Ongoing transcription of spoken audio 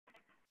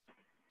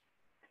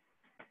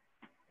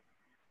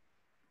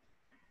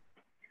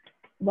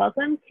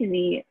Welcome to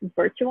the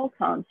virtual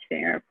college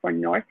fair for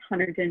North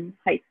Hunterdon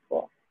High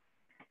School.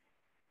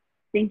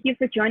 Thank you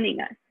for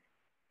joining us.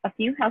 A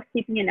few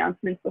housekeeping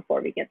announcements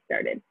before we get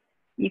started.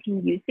 You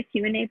can use the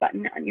Q&A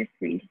button on your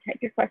screen to type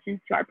your questions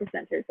to our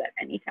presenters at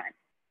any time.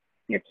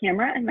 Your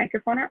camera and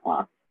microphone are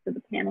off, so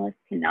the panelists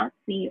cannot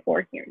see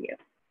or hear you.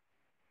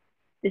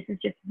 This is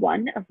just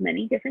one of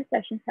many different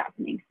sessions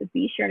happening, so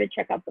be sure to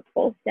check out the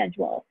full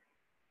schedule.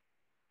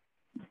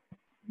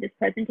 This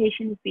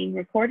presentation is being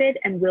recorded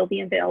and will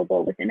be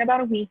available within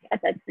about a week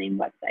at that same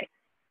website.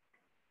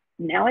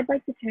 Now I'd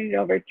like to turn it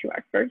over to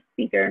our first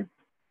speaker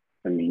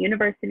from the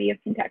University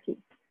of Kentucky.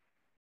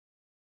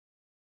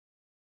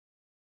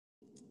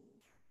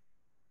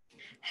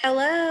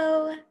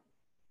 Hello.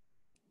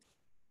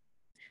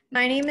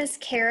 My name is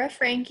Kara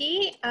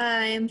Franke.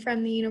 I'm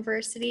from the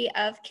University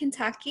of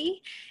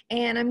Kentucky,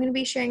 and I'm going to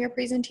be sharing a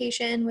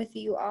presentation with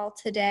you all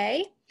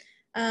today.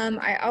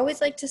 I always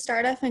like to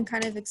start off and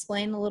kind of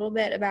explain a little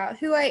bit about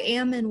who I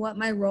am and what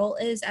my role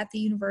is at the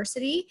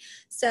university.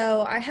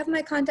 So I have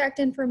my contact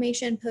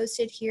information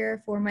posted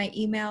here for my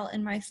email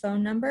and my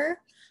phone number.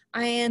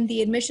 I am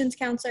the admissions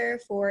counselor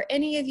for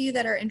any of you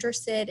that are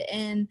interested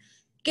in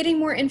getting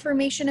more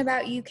information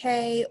about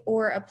UK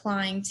or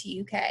applying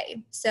to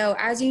UK. So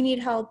as you need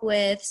help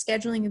with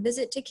scheduling a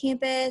visit to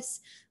campus,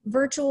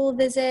 virtual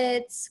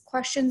visits,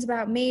 questions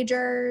about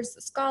majors,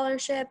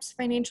 scholarships,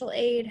 financial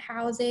aid,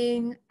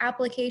 housing,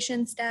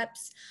 application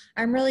steps,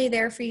 I'm really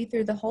there for you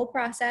through the whole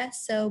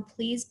process, so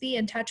please be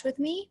in touch with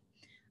me.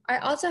 I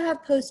also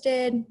have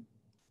posted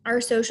our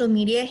social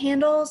media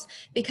handles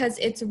because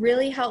it's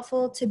really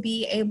helpful to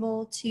be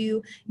able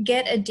to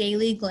get a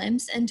daily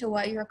glimpse into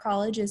what your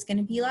college is going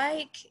to be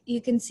like.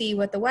 You can see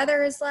what the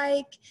weather is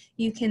like,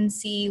 you can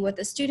see what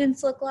the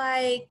students look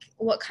like,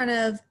 what kind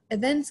of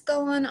events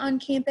go on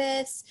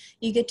campus.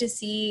 You get to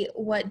see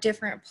what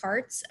different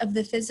parts of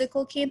the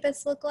physical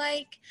campus look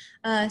like.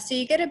 So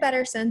you get a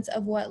better sense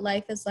of what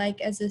life is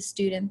like as a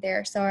student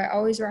there. So I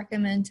always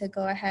recommend to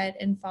go ahead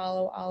and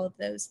follow all of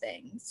those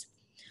things.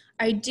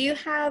 I do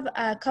have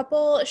a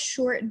couple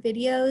short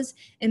videos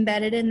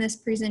embedded in this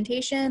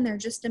presentation. They're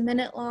just a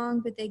minute long,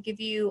 but they give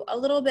you a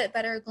little bit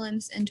better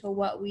glimpse into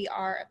what we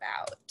are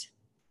about.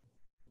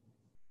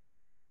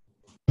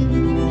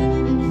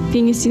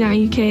 Being a student at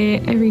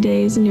UK every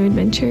day is a new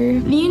adventure.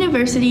 The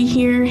university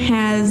here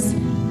has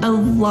a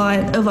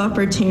lot of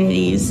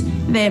opportunities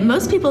that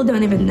most people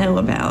don't even know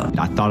about.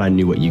 I thought I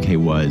knew what UK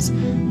was,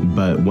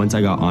 but once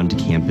I got onto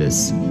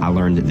campus, I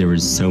learned that there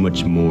was so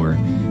much more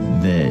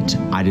that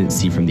I didn't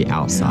see from the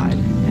outside.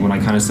 When I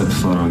kind of stepped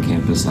foot on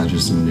campus, I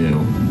just knew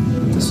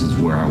that this is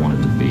where I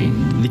wanted to be.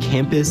 The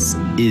campus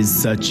is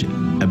such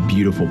a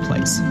beautiful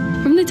place.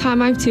 From the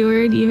time I've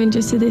toured, even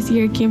just to this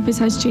year, campus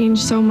has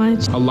changed so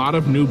much. A lot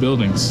of new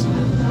buildings.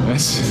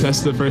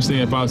 That's the first thing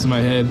that pops in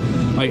my head.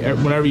 Like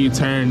whenever you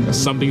turn,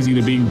 something's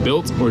either being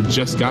built or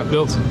just got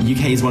built.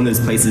 UK is one of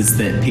those places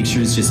that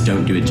pictures just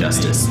don't do it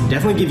justice.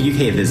 Definitely give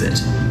UK a visit.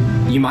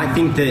 You might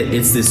think that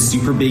it's this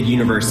super big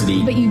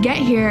university. But you get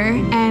here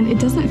and it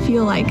doesn't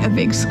feel like a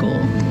big school.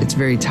 It's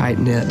very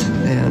tight-knit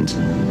and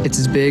it's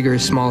as big or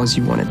as small as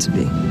you want it to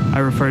be. I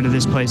refer to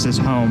this place as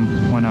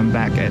home when I'm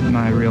back at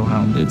my real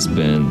home. It's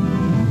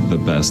been the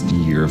best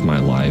year of my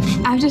life.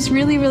 I've just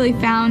really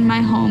found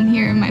my home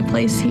here and my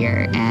place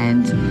here,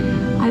 and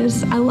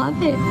I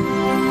love it.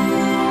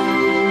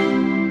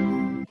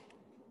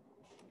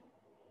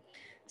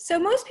 So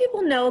most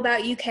people know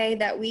about UK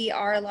that we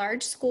are a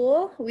large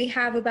school. We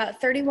have about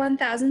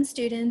 31,000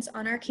 students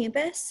on our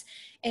campus,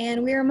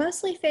 and we are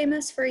mostly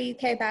famous for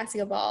UK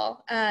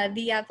basketball.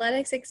 The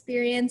athletics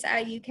experience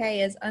at UK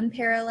is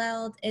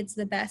unparalleled. It's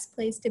the best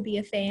place to be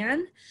a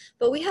fan,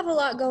 but we have a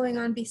lot going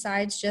on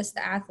besides just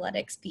the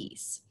athletics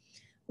piece.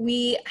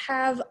 We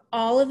have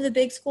all of the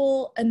big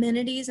school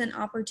amenities and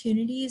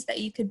opportunities that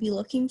you could be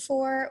looking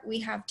for. We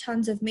have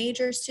tons of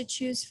majors to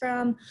choose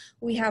from.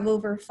 We have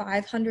over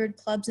 500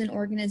 clubs and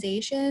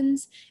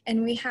organizations,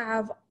 and we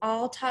have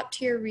all top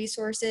tier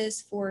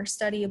resources for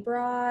study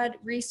abroad,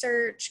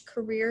 research,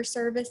 career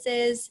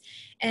services,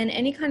 and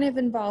any kind of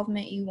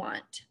involvement you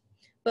want.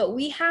 But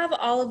we have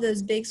all of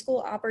those big school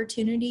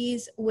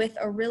opportunities with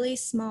a really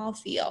small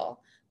feel.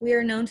 We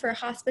are known for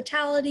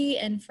hospitality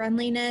and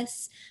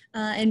friendliness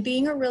and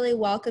being a really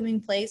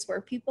welcoming place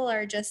where people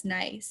are just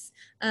nice.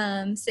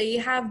 So you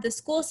have the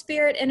school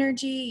spirit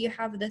energy, you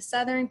have the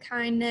Southern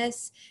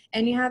kindness,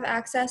 and you have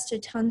access to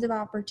tons of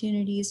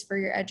opportunities for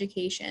your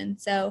education.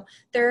 So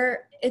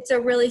it's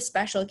a really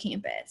special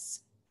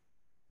campus.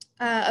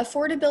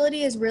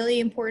 Affordability is a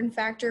really important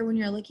factor when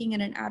you're looking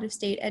at an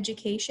out-of-state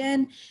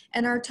education,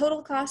 and our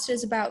total cost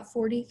is about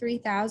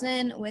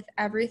 $43,000 with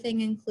everything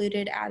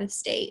included out of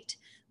state.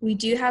 We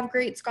do have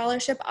great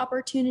scholarship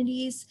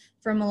opportunities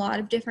from a lot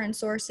of different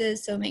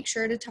sources, so make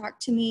sure to talk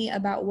to me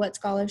about what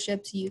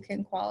scholarships you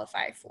can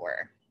qualify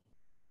for.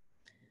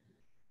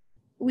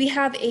 We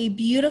have a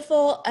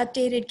beautiful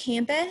updated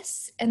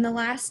campus. In the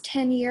last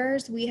 10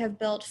 years, we have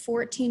built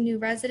 14 new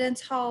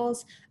residence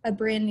halls, a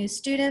brand new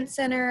student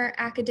center,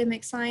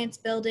 academic science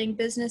building,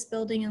 business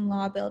building, and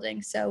law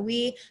building. So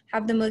we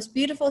have the most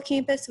beautiful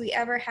campus we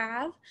ever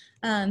have.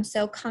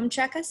 So come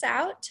check us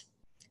out.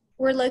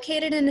 We're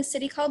located in a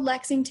city called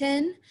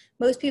Lexington.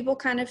 Most people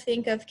kind of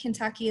think of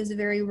Kentucky as a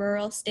very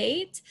rural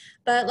state,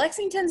 but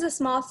Lexington's a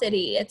small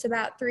city. It's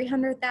about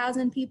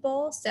 300,000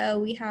 people. So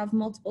we have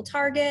multiple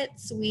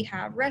targets, we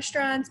have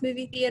restaurants,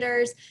 movie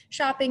theaters,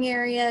 shopping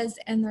areas,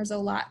 and there's a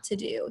lot to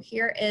do.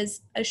 Here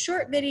is a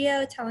short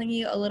video telling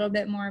you a little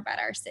bit more about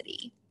our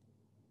city.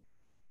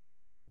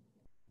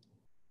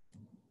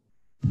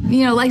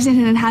 You know,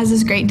 Lexington has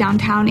this great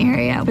downtown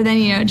area, but then,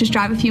 you know, just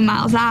drive a few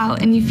miles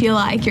out and you feel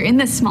like you're in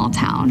this small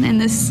town in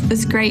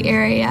this great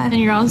area. And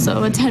you're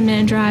also a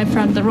 10-minute drive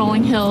from the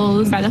rolling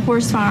hills by the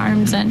horse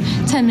farms and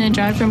 10-minute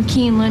drive from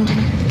Keeneland.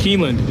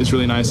 Keeneland is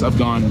really nice. I've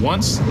gone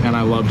once and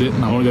I loved it,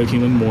 and I want to go to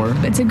Keeneland more.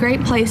 It's a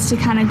great place to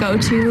kind of go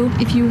to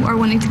if you are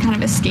wanting to kind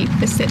of escape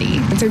the city.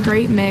 It's a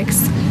great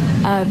mix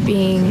of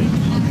being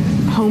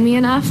homey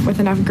enough with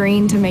enough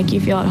green to make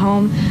you feel at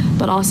home,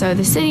 but also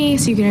the city,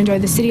 so you can enjoy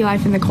the city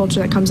life and the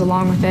culture that comes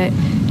along with it,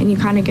 and you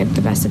kind of get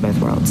the best of both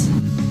worlds.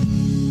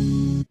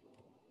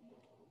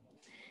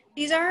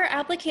 These are our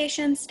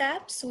application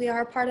steps. We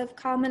are part of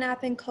Common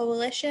App and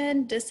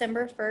Coalition.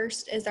 December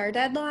 1st is our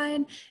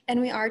deadline,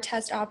 and we are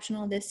test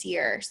optional this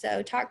year.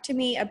 So talk to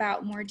me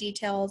about more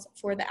details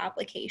for the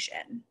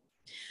application.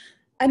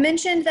 I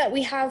mentioned that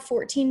we have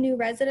 14 new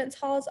residence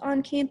halls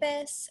on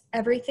campus.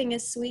 Everything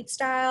is suite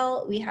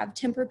style. We have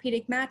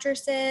Tempur-Pedic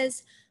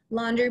mattresses,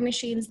 laundry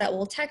machines that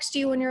will text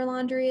you when your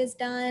laundry is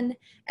done,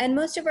 and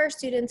most of our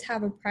students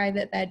have a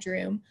private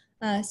bedroom.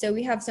 So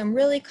we have some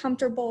really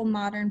comfortable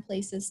modern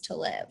places to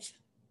live.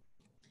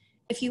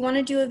 If you want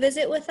to do a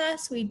visit with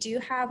us, we do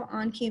have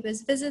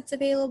on-campus visits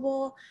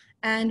available,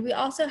 and we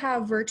also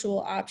have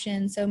virtual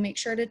options, so make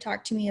sure to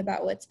talk to me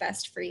about what's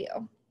best for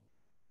you.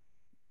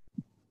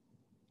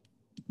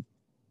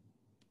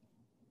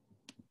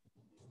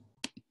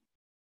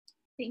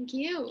 Thank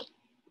you.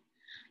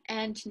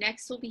 And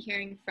next we'll be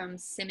hearing from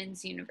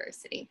Simmons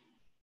University.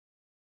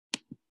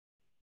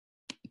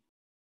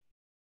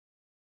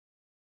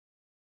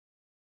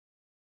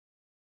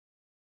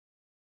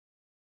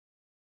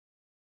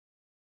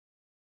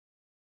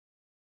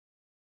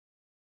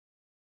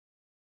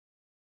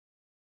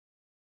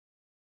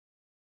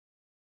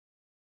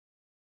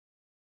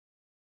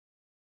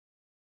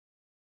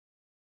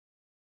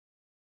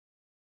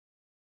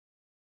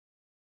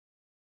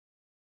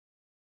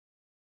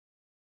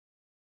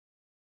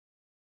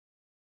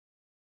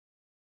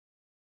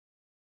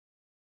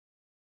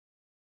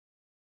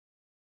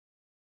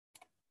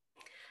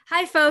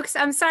 Hi, folks.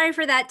 I'm sorry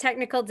for that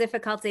technical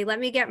difficulty. Let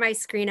me get my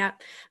screen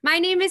up. My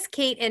name is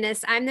Kate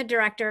Innes. I'm the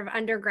Director of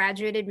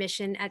Undergraduate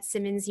Admission at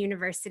Simmons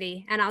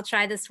University, and I'll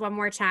try this one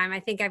more time. I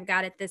think I've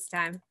got it this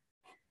time.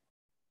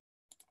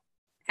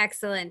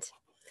 Excellent.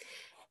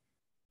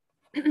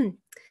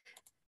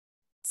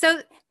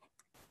 So,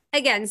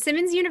 again,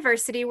 Simmons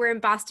University, we're in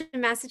Boston,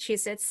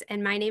 Massachusetts,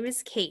 and my name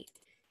is Kate.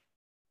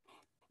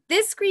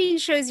 This screen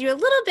shows you a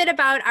little bit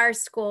about our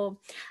school.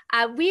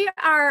 We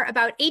are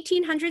about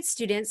 1,800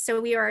 students,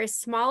 so we are a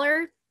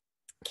smaller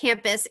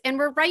campus, and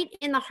we're right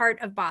in the heart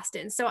of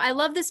Boston. So I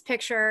love this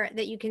picture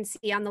that you can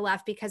see on the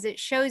left because it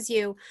shows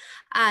you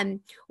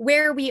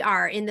where we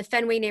are in the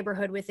Fenway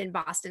neighborhood within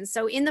Boston.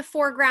 So in the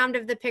foreground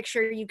of the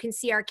picture, you can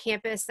see our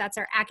campus. That's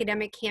our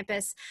academic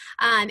campus.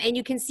 And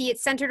you can see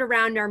it's centered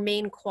around our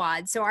main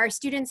quad. So our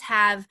students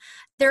have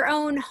their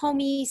own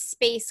homey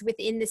space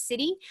within the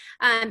city.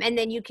 And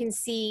then you can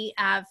see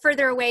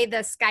further away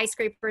the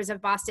skyscrapers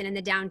of Boston in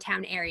the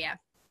downtown area.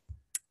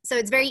 So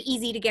it's very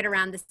easy to get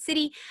around the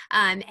city,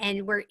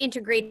 and we're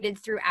integrated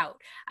throughout.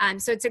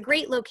 So it's a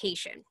great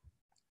location.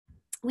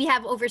 We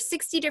have over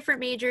 60 different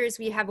majors.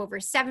 We have over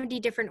 70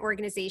 different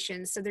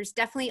organizations. So there's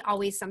definitely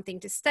always something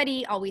to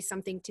study, always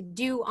something to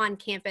do on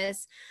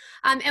campus.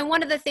 And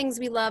one of the things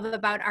we love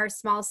about our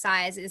small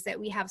size is that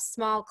we have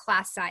small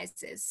class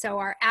sizes. So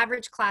our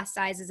average class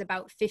size is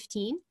about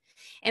 15.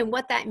 And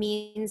what that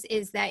means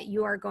is that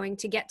you are going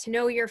to get to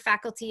know your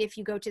faculty if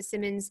you go to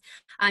Simmons.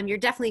 You're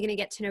definitely going to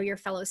get to know your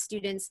fellow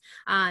students.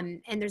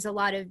 And there's a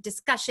lot of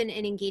discussion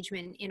and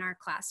engagement in our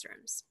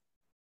classrooms.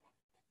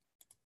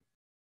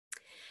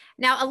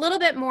 Now, a little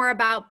bit more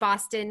about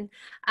Boston.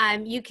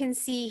 You can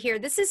see here,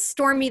 this is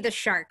Stormy the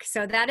Shark.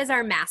 So that is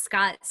our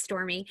mascot,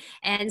 Stormy.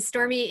 And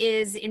Stormy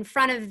is in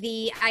front of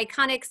the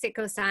iconic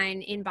Citgo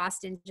sign in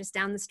Boston, just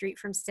down the street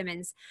from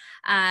Simmons.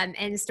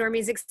 And Stormy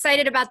is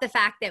excited about the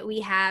fact that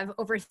we have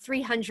over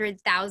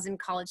 300,000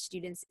 college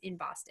students in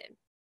Boston.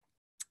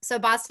 So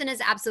Boston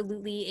is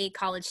absolutely a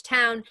college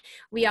town.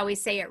 We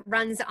always say it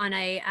runs on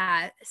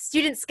a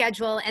student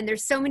schedule, and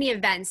there's so many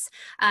events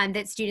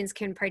that students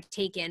can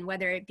partake in,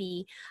 whether it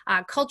be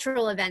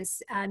cultural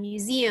events,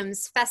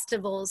 museums,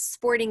 festivals,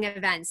 sporting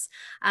events.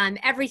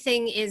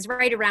 Everything is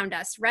right around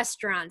us,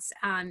 restaurants.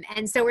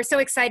 And so we're so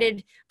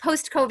excited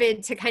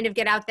post-COVID to kind of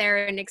get out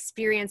there and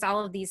experience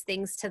all of these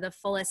things to the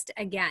fullest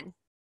again.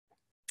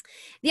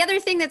 The other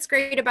thing that's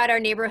great about our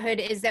neighborhood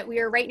is that we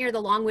are right near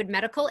the Longwood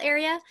Medical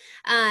area.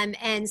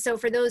 And so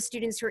for those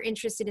students who are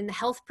interested in the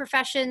health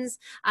professions,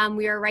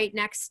 we are right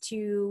next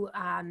to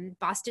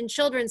Boston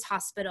Children's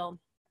Hospital,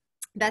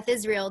 Beth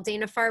Israel,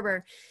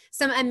 Dana-Farber,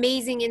 some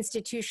amazing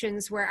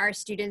institutions where our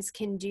students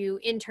can do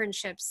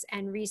internships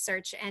and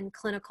research and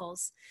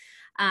clinicals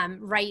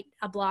right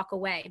a block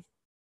away.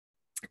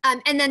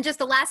 And then just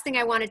the last thing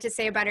I wanted to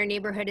say about our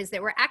neighborhood is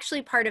that we're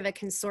actually part of a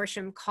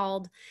consortium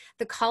called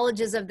the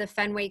Colleges of the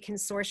Fenway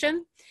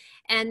Consortium.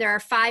 And there are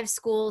 5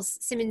 schools,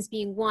 Simmons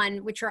being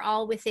one, which are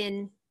all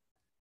within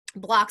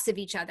blocks of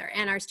each other.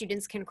 And our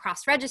students can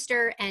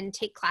cross-register and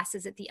take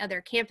classes at the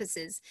other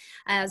campuses,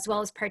 as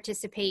well as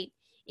participate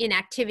in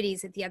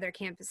activities at the other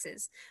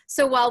campuses.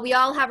 So while we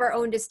all have our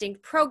own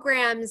distinct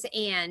programs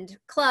and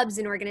clubs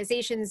and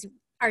organizations,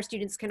 our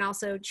students can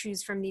also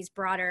choose from these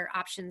broader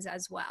options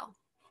as well.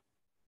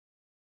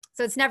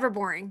 So it's never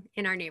boring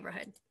in our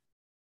neighborhood.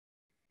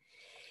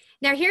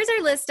 Now here's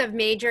our list of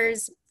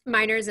majors,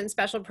 minors, and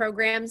special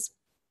programs.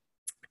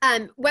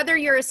 Whether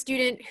you're a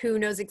student who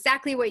knows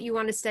exactly what you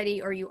want to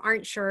study or you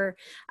aren't sure,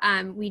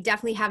 we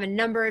definitely have a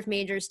number of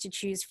majors to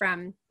choose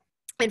from.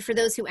 And for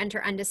those who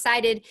enter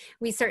undecided,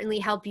 we certainly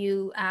help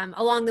you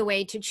along the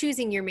way to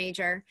choosing your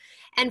major.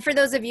 And for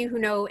those of you who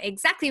know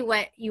exactly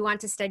what you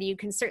want to study, you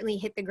can certainly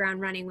hit the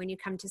ground running when you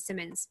come to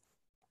Simmons.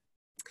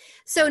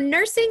 So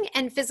nursing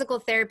and physical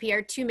therapy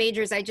are 2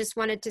 majors I just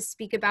wanted to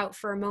speak about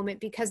for a moment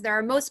because they're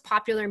our most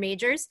popular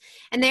majors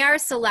and they are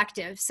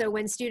selective. So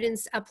when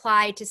students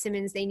apply to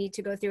Simmons, they need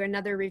to go through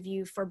another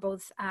review for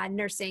both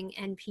nursing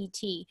and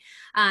PT.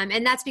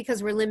 And that's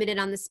because we're limited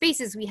on the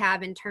spaces we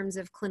have in terms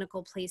of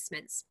clinical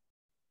placements.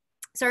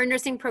 So our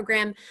nursing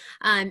program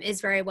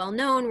is very well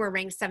known. We're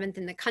ranked 7th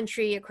in the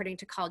country according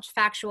to College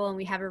Factual, and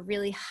we have a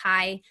really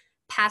high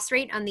pass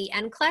rate on the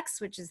NCLEX,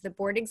 which is the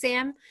board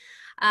exam.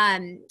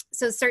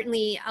 So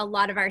certainly a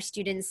lot of our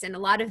students and a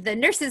lot of the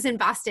nurses in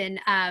Boston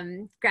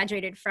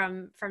graduated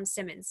from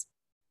Simmons.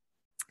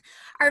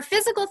 Our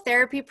physical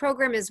therapy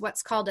program is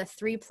what's called a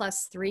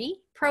 3+3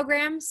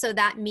 program. So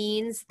that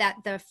means that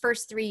the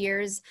first 3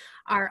 years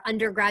are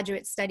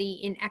undergraduate study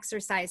in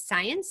exercise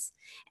science,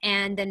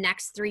 and the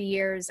next 3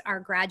 years are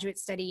graduate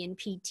study in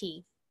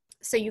PT.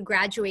 So you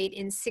graduate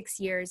in 6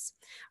 years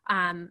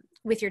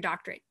with your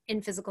doctorate in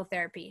physical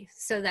therapy.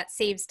 So that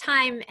saves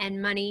time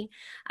and money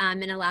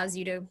and allows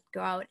you to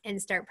go out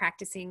and start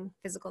practicing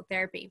physical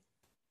therapy.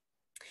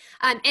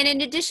 And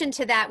in addition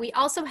to that, we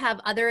also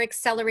have other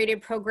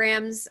accelerated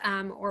programs,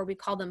 or we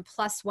call them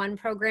 +1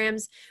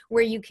 programs,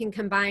 where you can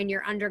combine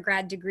your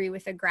undergrad degree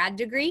with a grad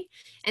degree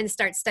and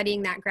start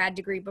studying that grad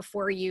degree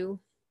before you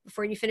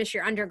finish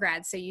your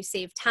undergrad. So you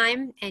save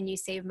time and you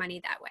save money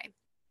that way.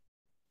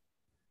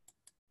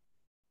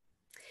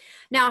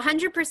 Now,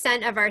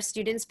 100% of our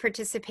students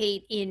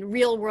participate in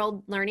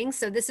real-world learning,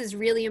 so this is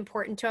really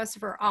important to us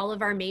for all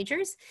of our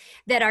majors,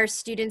 that our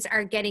students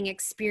are getting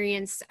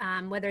experience,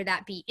 whether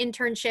that be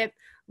internship,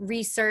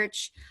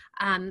 research,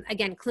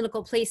 again,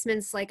 clinical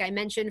placements, like I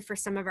mentioned, for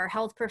some of our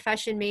health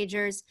profession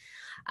majors.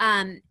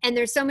 And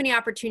there's so many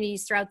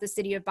opportunities throughout the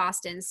city of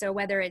Boston, so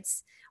whether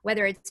it's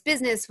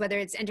business, whether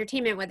it's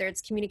entertainment, whether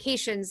it's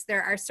communications,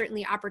 there are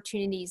certainly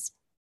opportunities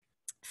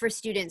for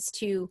students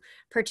to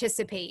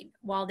participate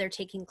while they're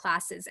taking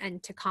classes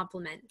and to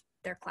complement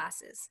their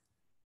classes.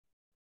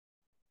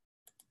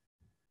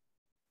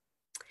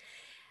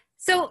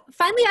 So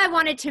finally, I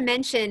wanted to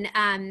mention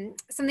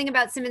something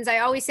about Simmons. I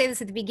always say this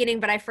at the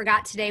beginning, but I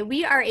forgot today.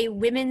 We are a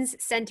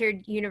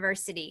women's-centered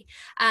university,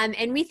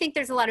 and we think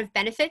there's a lot of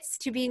benefits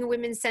to being a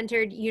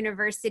women's-centered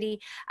university.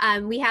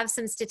 We have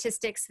some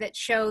statistics that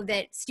show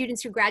that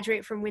students who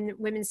graduate from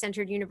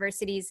women's-centered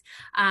universities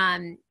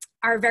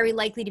are very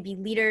likely to be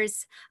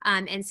leaders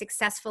and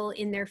successful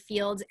in their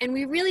field. And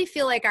we really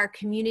feel like our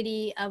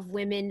community of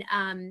women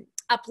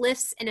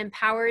uplifts and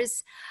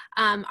empowers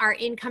our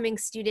incoming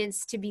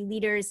students to be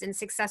leaders and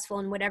successful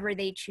in whatever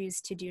they choose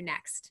to do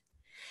next.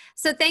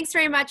 So thanks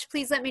very much.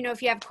 Please let me know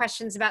if you have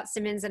questions about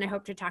Simmons, and I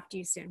hope to talk to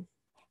you soon.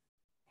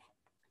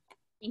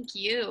 Thank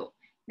you.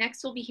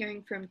 Next, we'll be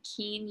hearing from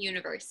Kean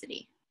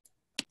University.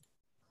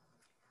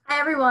 Hi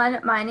everyone,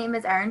 my name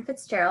is Erin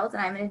Fitzgerald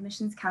and I'm an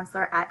admissions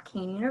counselor at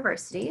Kean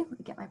University. Let me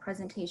get my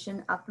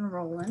presentation up and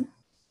rolling.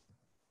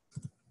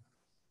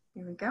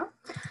 Here we go.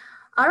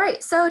 All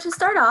right, so to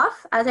start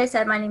off, as I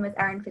said, my name is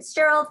Erin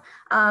Fitzgerald.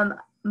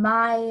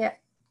 My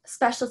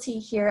specialty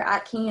here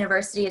at Kean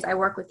University is I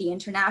work with the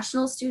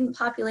international student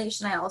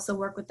population. I also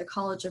work with the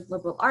College of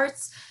Liberal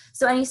Arts.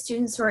 So any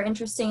students who are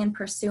interested in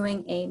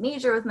pursuing a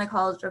major with my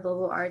College of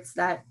Liberal Arts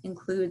that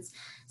includes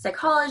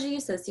psychology,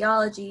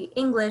 sociology,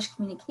 English,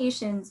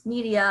 communications,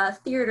 media,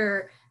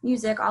 theater,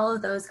 music, all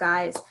of those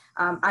guys,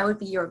 I would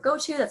be your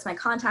go-to. That's my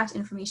contact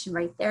information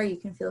right there. You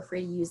can feel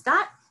free to use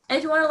that. And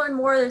if you want to learn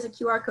more, there's a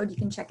QR code you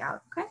can check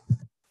out, okay?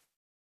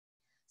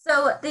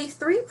 So the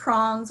three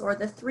prongs, or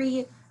the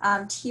three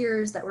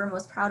tiers that we're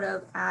most proud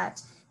of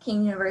at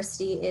Kean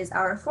University is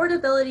our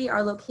affordability,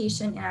 our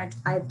location, and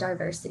our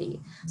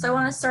diversity. So I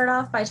want to start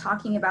off by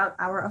talking about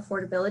our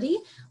affordability.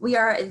 We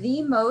are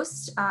the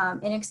most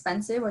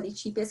inexpensive, or the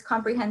cheapest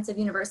comprehensive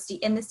university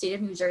in the state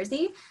of New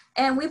Jersey,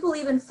 and we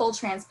believe in full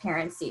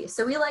transparency.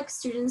 So we like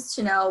students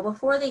to know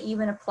before they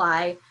even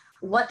apply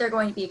what they're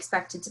going to be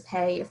expected to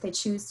pay if they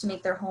choose to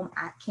make their home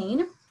at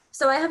Kean.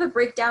 So I have a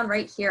breakdown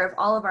right here of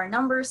all of our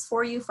numbers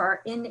for you for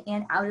our in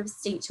and out of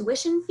state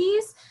tuition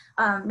fees.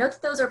 Note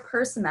that those are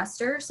per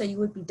semester, so you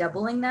would be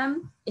doubling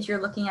them if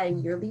you're looking at a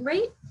yearly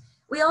rate.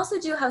 We also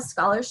do have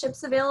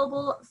scholarships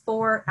available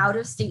for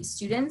out-of-state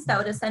students that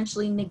would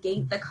essentially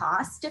negate the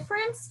cost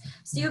difference.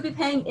 So you would be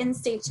paying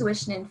in-state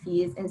tuition and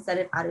fees instead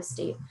of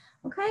out-of-state,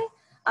 okay?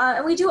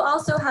 And we do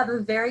also have a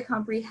very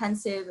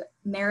comprehensive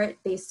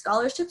merit-based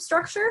scholarship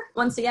structure.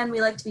 Once again, we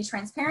like to be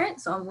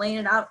transparent, so I'm laying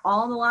it out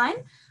all on the line.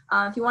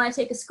 If you want to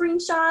take a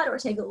screenshot or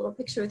take a little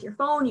picture with your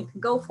phone, you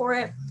can go for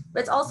it.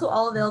 But it's also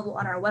all available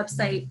on our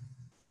website.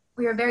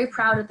 We are very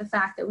proud of the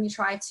fact that we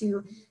try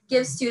to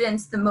give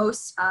students the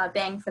most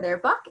bang for their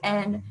buck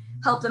and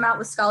help them out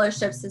with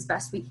scholarships as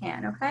best we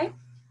can, okay?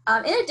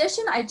 In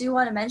addition, I do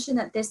want to mention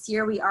that this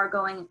year we are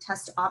going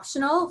test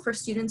optional for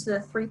students with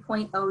a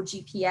 3.0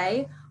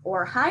 GPA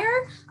or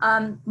higher.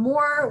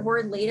 More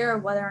word later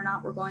of whether or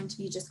not we're going to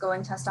be just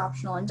going test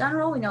optional in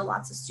general. We know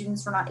lots of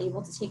students were not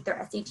able to take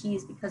their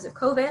SATs because of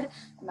COVID.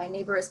 And my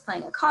neighbor is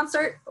playing a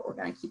concert, but we're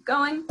going to keep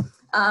going.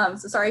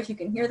 So sorry if you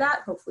can hear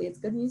that. Hopefully it's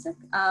good music.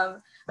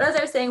 But as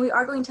I was saying, we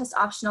are going test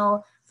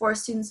optional for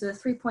students with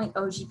a 3.0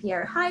 GPA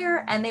or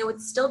higher, and they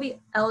would still be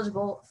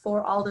eligible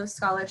for all those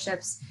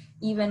scholarships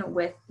even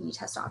with the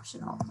test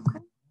optional,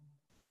 okay?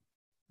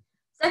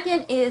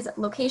 Second is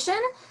location.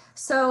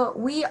 So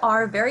we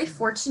are very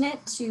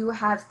fortunate to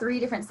have 3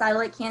 different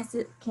satellite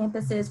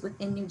campuses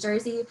within New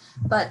Jersey,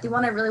 but the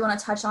one I really want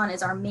to touch on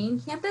is our main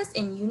campus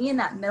in Union,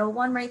 that middle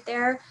one right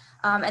there.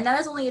 And that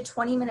is only a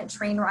 20-minute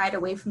train ride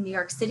away from New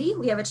York City.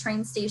 We have a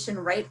train station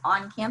right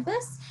on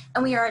campus,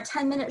 and we are a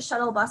 10-minute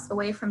shuttle bus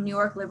away from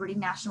Newark Liberty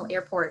National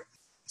Airport.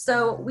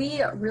 So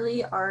we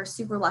really are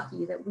super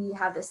lucky that we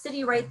have the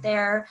city right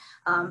there,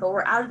 but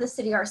we're out of the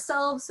city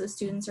ourselves, so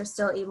students are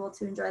still able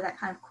to enjoy that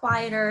kind of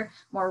quieter,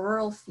 more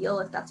rural feel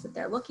if that's what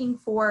they're looking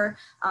for.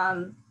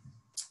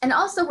 And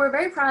also, we're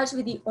very proud to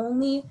be the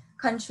only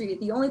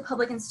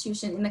public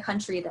institution in the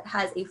country that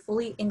has a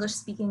fully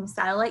English-speaking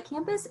satellite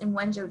campus in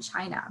Wenzhou,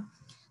 China.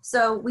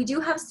 So we do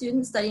have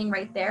students studying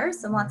right there,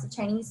 so lots of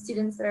Chinese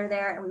students that are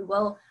there, and we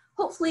will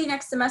hopefully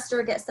next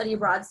semester get study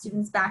abroad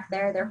students back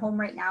there. They're home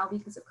right now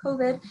because of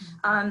COVID.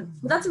 But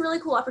that's a really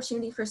cool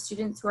opportunity for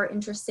students who are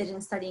interested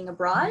in studying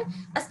abroad,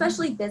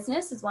 especially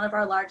business is one of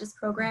our largest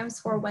programs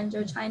for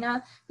Wenzhou,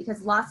 China,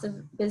 because lots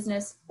of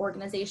business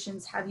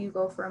organizations have you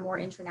go for a more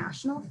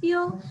international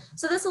feel.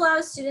 So this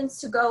allows students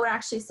to go and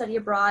actually study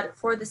abroad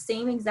for the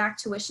same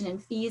exact tuition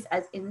and fees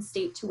as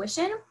in-state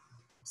tuition.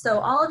 So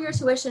all of your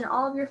tuition,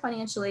 all of your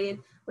financial aid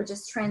would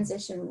just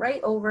transition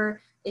right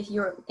over if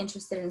you're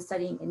interested in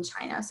studying in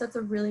China. So it's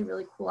a really,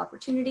 really cool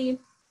opportunity.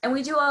 And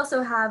we do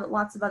also have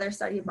lots of other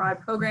study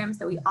abroad programs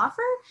that we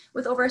offer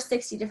with over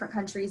 60 different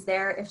countries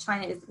there if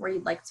China is where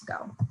you'd like to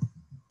go.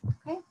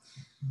 Okay.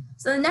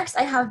 So next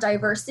I have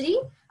diversity.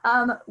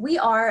 We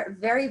are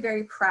very,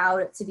 very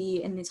proud to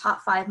be in the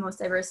top 5 most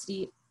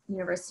diversity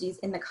universities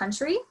in the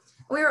country.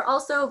 We were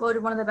also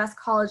voted one of the best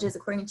colleges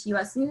according to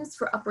US News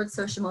for upward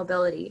social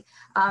mobility.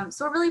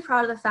 So we're really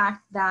proud of the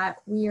fact that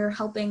we are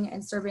helping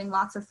and serving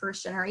lots of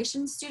first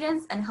generation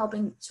students and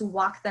helping to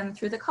walk them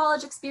through the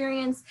college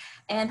experience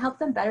and help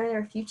them better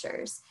their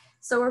futures.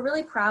 So we're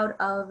really proud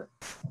of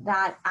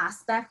that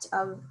aspect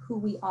of who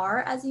we are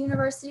as a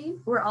university.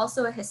 We're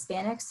also a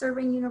Hispanic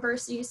serving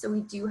university, so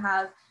we do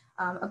have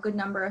a good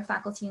number of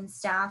faculty and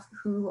staff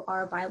who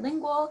are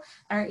bilingual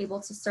and are able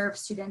to serve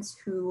students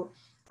who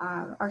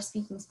are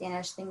speaking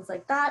Spanish, things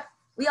like that.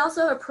 We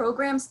also have a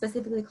program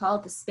specifically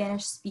called the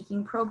Spanish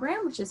Speaking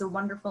Program, which is a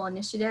wonderful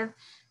initiative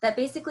that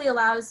basically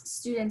allows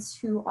students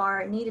who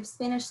are native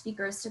Spanish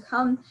speakers to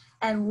come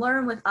and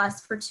learn with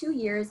us for 2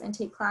 years and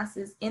take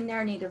classes in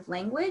their native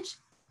language.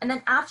 And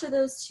then after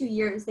those 2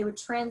 years, they would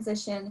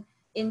transition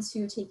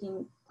into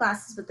taking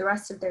classes with the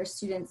rest of their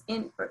students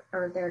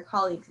or their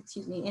colleagues,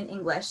 excuse me, in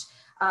English.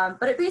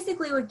 But it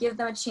basically would give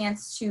them a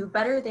chance to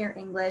better their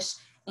English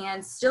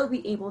and still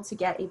be able to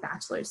get a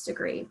bachelor's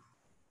degree.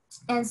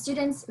 And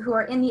students who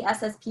are in the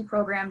SSP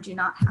program do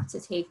not have to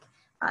take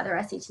their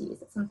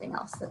SATs. It's something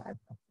else that I'd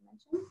like to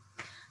mention.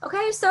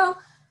 Okay, so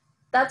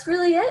that's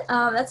really it.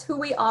 That's who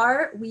we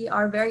are. We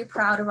are very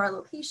proud of our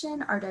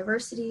location, our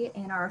diversity,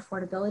 and our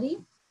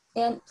affordability.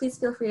 And please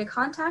feel free to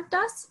contact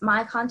us.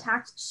 My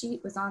contact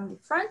sheet was on the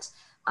front.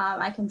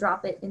 I can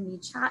drop it in the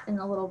chat in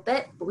a little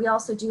bit, but we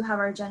also do have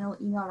our general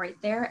email right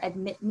there,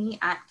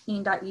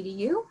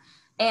 admitme@kean.edu.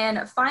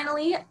 And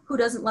finally, who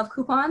doesn't love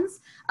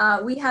coupons?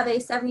 We have a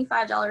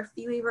 $75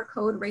 fee waiver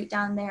code right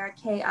down there,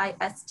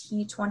 KIST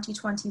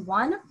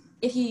 2021,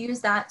 if you use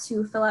that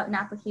to fill out an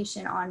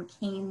application on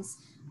Kean's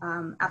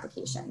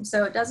application.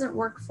 So it doesn't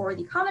work for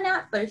the Common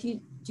App, but if you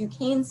do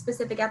Kean's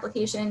specific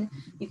application,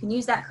 you can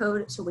use that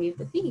code to waive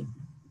the fee.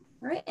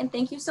 All right, and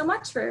thank you so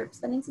much for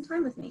spending some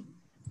time with me.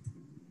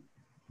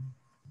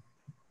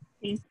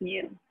 Thank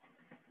you.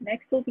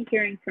 Next, we'll be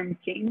hearing from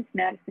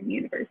Madison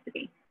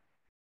University.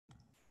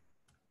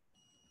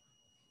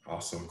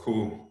 Awesome,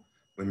 cool.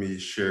 Let me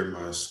share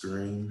my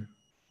screen.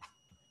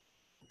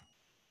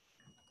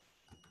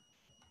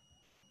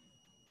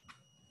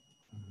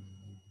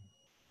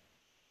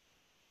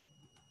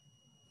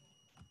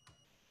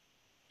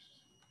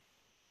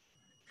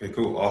 Okay,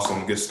 cool,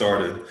 awesome, get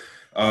started.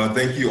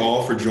 Thank you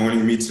all for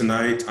joining me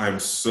tonight. I'm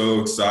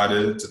so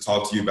excited to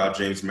talk to you about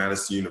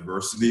Madison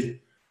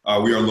University.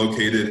 We are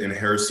located in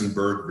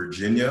Harrisonburg,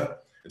 Virginia.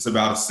 It's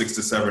about a 6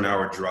 to 7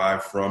 hour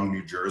drive from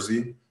New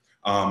Jersey.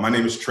 My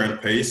name is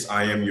Trent Pace.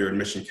 I am your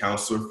admission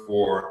counselor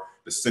for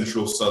the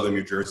Central Southern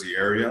New Jersey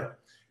area.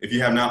 If you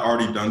have not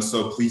already done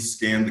so, please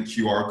scan the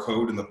QR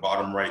code in the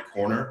bottom right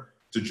corner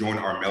to join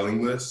our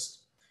mailing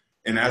list.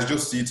 And as you'll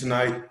see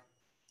tonight,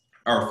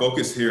 our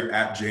focus here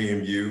at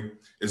JMU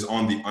is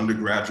on the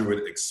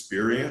undergraduate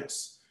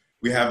experience.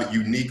 We have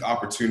unique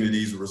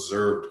opportunities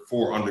reserved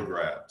for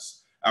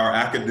undergrads. Our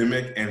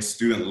academic and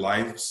student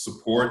life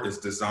support is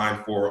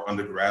designed for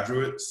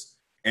undergraduates,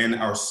 and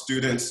our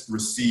students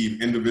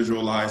receive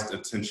individualized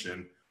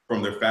attention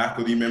from their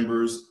faculty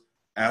members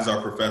as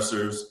our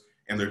professors,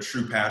 and their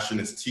true passion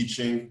is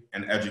teaching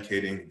and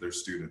educating their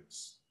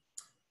students.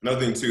 Another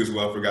thing too as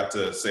well, I forgot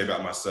to say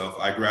about myself,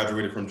 I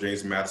graduated from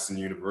Madison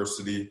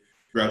University,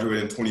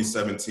 graduated in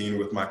 2017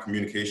 with my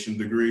communication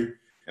degree,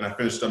 and I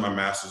finished up my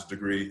master's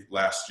degree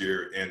last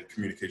year in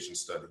communication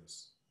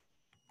studies.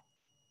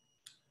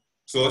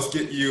 So let's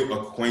get you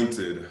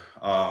acquainted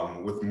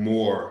with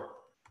more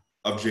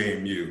of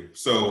JMU.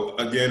 So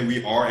again,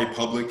 we are a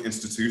public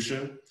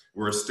institution.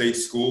 We're a state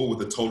school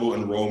with a total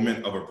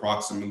enrollment of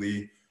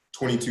approximately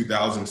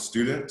 22,000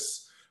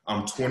 students,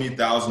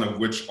 20,000 of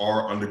which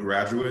are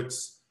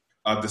undergraduates.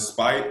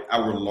 Despite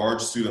our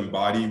large student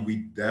body, we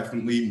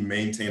definitely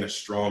maintain a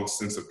strong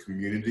sense of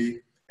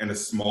community and a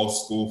small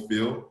school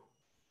feel.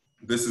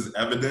 This is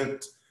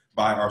evident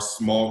by our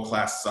small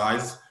class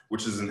size,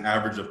 which is an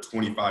average of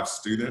 25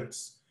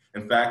 students.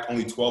 In fact,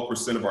 only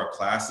 12% of our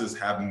classes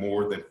have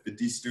more than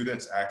 50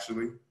 students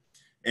actually.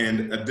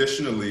 And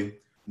additionally,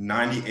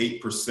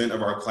 98%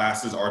 of our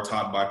classes are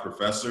taught by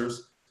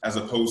professors as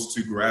opposed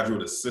to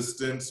graduate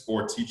assistants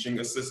or teaching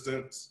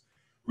assistants.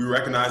 We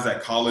recognize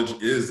that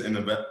college is an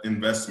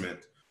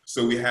investment,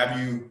 so we have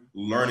you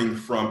learning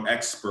from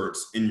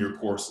experts in your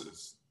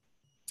courses.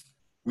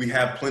 We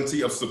have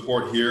plenty of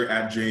support here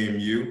at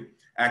JMU,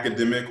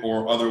 academic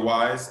or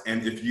otherwise,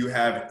 and if you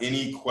have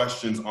any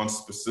questions on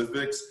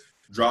specifics,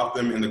 drop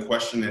them in the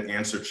question and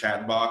answer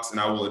chat box, and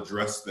I will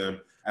address them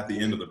at the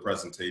end of the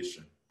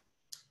presentation.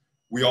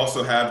 We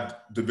also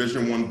have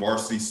Division I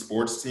varsity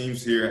sports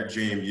teams here at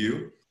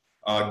JMU.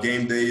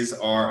 Game days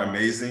are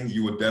amazing.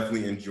 You would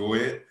definitely enjoy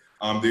it.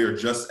 They are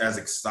just as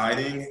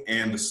exciting,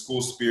 and the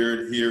school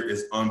spirit here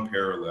is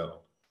unparalleled.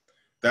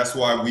 That's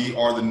why we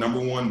are the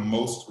 #1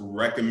 most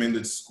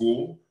recommended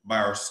school by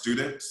our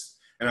students.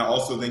 And I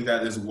also think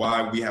that is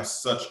why we have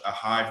such a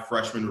high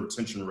freshman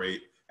retention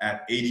rate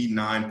at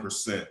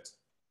 89%,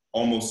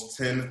 almost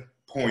 10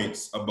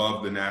 points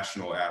above the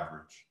national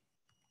average.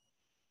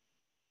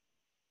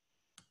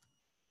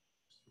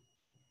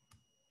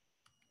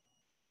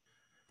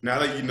 Now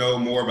that you know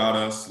more about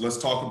us, let's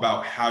talk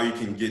about how you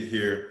can get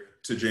here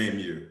to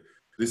JMU.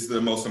 This is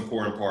the most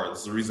important part. This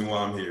is the reason why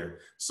I'm here.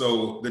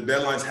 So the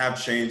deadlines have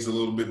changed a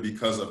little bit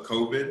because of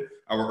COVID.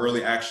 Our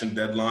early action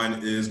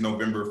deadline is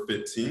November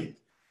 15th,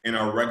 and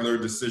our regular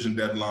decision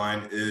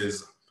deadline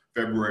is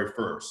February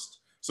 1st.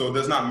 So it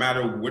does not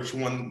matter which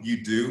one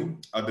you do.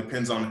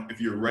 Depends on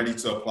if you're ready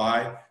to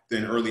apply,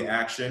 then early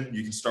action,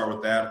 you can start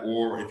with that.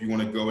 Or if you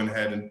want to go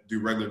ahead and do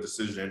regular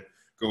decision,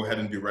 go ahead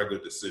and do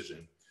regular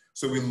decision.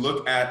 So we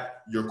look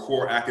at your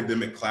core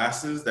academic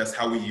classes. That's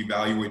how we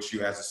evaluate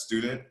you as a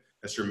student.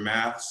 That's your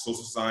math,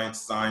 social science,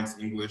 science,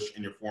 English,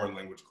 and your foreign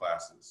language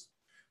classes.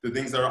 The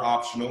things that are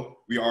optional,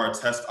 we are a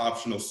test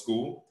optional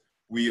school.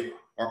 We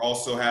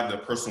also have the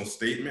personal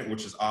statement,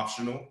 which is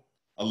optional,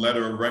 a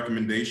letter of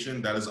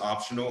recommendation that is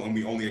optional, and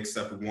we only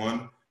accept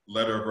one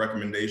letter of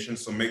recommendation.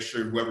 So make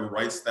sure whoever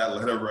writes that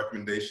letter of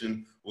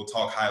recommendation will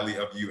talk highly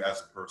of you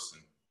as a person.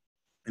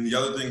 And the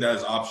other thing that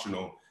is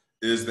optional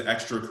is the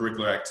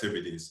extracurricular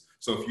activities.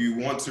 So if you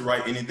want to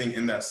write anything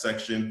in that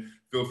section,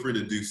 feel free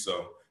to do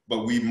so.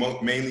 But we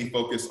mainly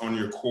focus on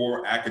your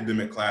core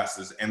academic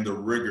classes and the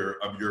rigor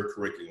of your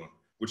curriculum.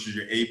 which is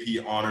your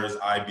AP, honors,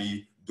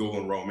 IB, dual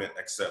enrollment,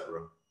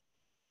 etc.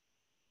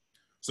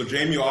 So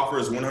JMU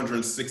offers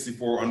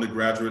 164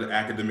 undergraduate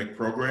academic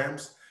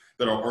programs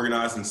that are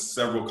organized in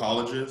several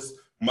colleges.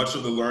 Much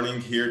of the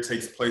learning here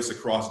takes place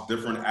across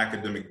different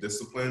academic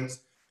disciplines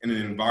in an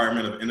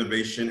environment of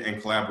innovation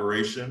and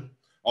collaboration.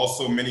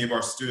 Also, many of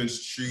our students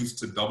choose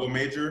to double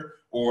major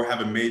or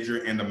have a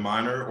major and a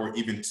minor, or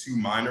even 2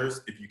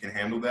 minors if you can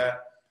handle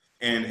that.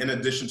 And in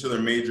addition to their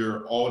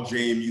major, all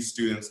JMU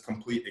students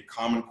complete a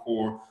common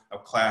core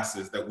of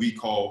classes that we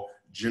call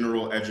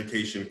general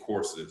education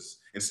courses.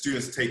 And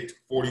students take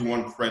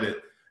 41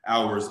 credit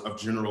hours of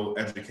general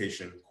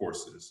education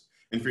courses.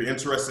 And if you're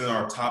interested in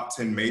our top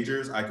 10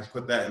 majors, I can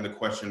put that in the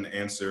question and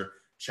answer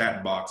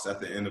chat box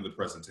at the end of the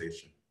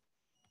presentation.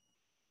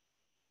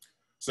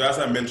 So as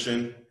I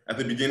mentioned at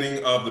the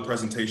beginning of the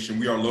presentation,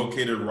 we are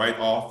located right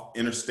off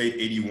Interstate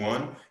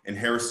 81 in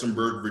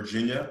Harrisonburg,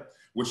 Virginia,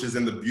 which is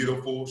in the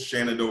beautiful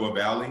Shenandoah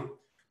Valley.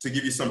 To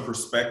give you some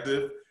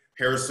perspective,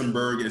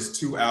 Harrisonburg is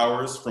 2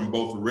 hours from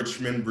both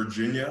Richmond,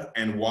 Virginia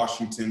and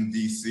Washington,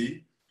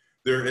 DC.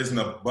 There is an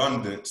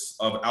abundance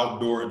of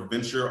outdoor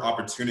adventure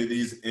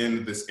opportunities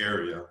in this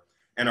area,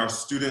 and our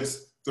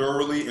students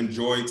thoroughly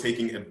enjoy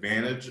taking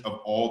advantage of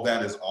all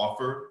that is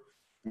offered.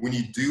 When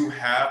you do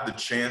have the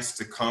chance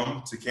to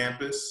come to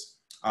campus,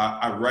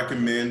 I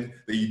recommend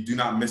that you do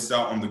not miss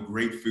out on the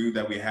great food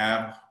that we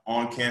have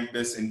on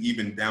campus and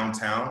even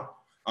downtown.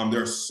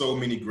 There are so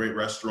many great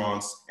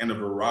restaurants and a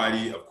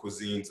variety of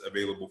cuisines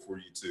available for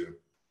you too.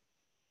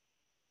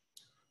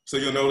 So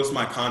you'll notice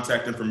my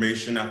contact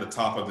information at the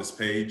top of this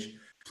page.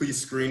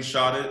 Please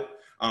screenshot it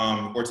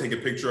or take a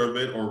picture of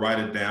it or write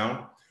it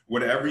down.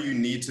 Whatever you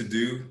need to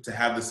do to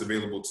have this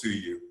available to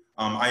you.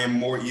 I am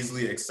more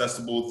easily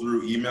accessible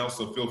through email,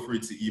 so feel free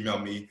to email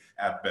me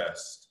at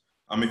best.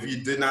 If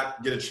you did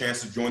not get a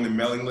chance to join the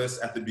mailing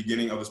list at the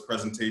beginning of this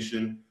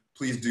presentation,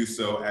 please do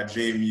so at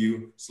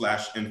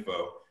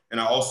jmu/info. And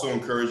I also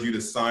encourage you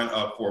to sign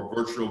up for a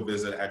virtual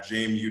visit at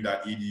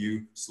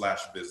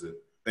jmu.edu/visit.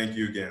 Thank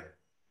you again.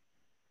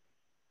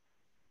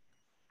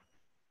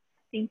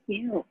 Thank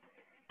you.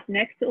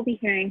 Next, we'll be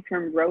hearing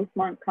from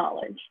Rosemont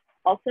College.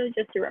 Also,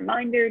 just a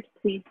reminder to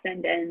please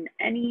send in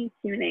any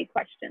Q&A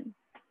questions.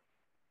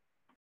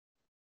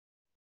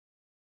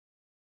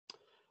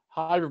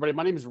 Hi, everybody.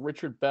 My name is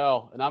Richard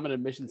Bell, and I'm an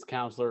admissions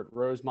counselor at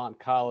Rosemont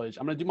College.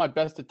 I'm going to do my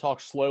best to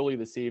talk slowly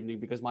this evening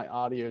because my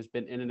audio has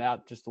been in and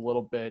out just a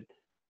little bit.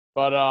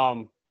 But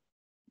I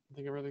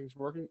think everything's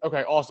working.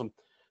 Okay, awesome.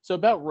 So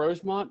about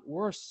Rosemont,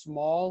 we're a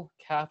small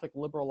Catholic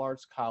liberal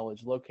arts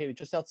college located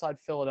just outside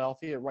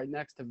Philadelphia, right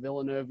next to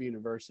Villanova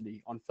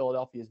University on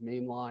Philadelphia's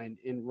main line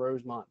in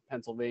Rosemont,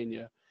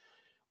 Pennsylvania.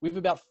 We have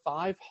about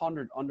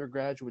 500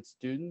 undergraduate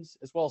students,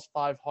 as well as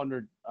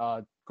 500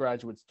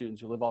 graduate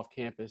students who live off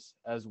campus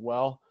as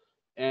well.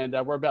 And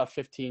we're about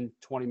 15,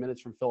 20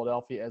 minutes from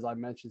Philadelphia, as I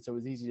mentioned, so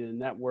it's easy to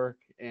network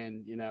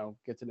and, you know,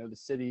 get to know the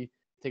city,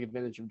 take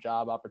advantage of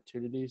job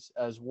opportunities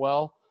as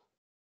well.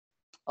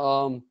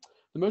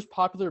 The most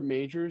popular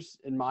majors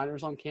and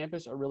minors on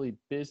campus are really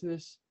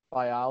business,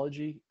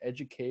 biology,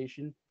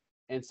 education,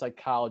 and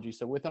psychology.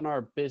 So within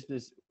our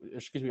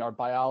our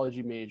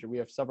biology major, we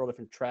have several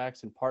different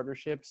tracks and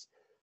partnerships.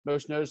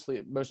 Most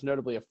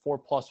notably a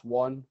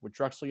 4+1 with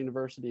Drexel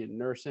University in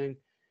nursing,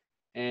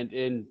 and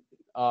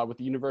with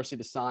the University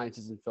of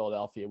Sciences in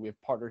Philadelphia, we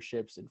have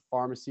partnerships in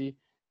pharmacy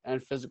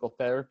and physical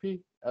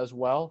therapy as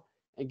well.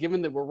 And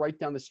given that we're right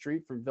down the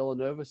street from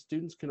Villanova,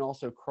 students can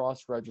also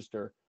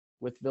cross-register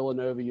with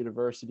Villanova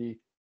University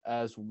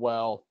as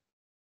well.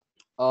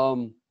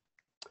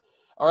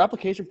 Our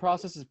application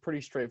process is pretty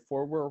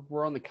straightforward.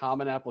 We're on the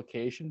Common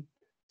Application,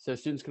 so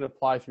students can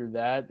apply through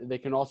that. They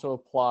can also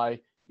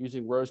apply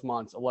using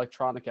Rosemont's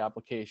electronic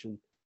application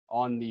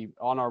on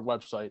our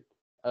website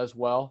as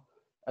well.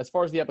 As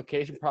far as the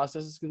application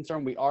process is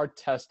concerned, we are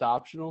test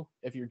optional.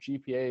 If your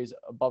GPA is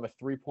above a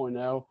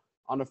 3.0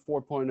 on a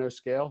 4.0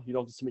 scale, you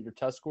don't have to submit your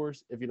test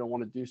scores if you don't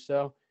want to do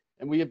so.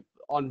 And we have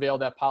unveiled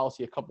that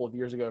policy a couple of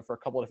years ago for a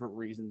couple of different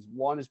reasons.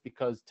 One is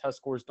because test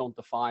scores don't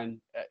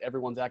define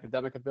everyone's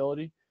academic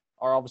ability.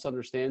 Our office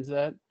understands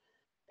that.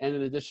 And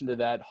in addition to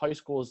that, high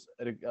school is,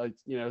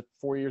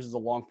 4 years is a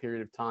long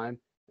period of time,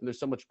 and there's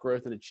so much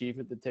growth and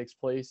achievement that takes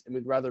place, and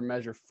we'd rather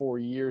measure 4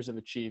 years of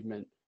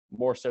achievement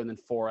more so than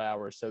 4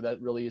 hours. So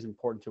that really is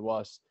important to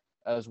us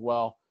as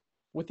well.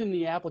 Within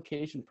the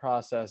application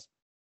process,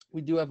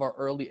 we do have our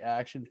early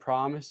action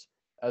promise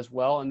as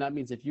well, and that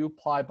means if you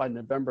apply by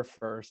November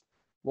 1st,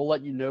 we'll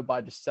let you know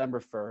by December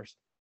 1st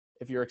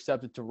if you're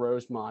accepted to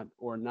Rosemont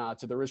or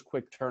not. So there is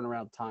quick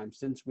turnaround time.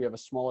 Since we have a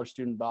smaller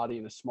student body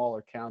and a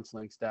smaller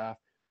counseling staff,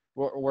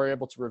 we're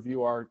able to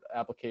review our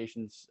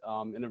applications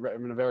in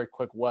a very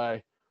quick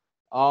way.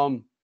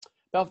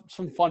 About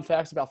some fun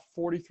facts, about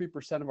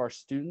 43% of our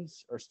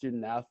students are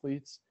student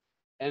athletes.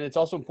 And it's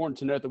also important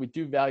to note that we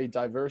do value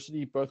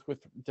diversity, both with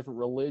different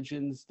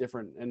religions,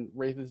 and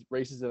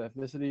races and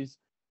ethnicities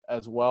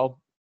as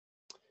well.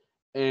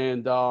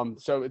 And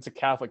so it's a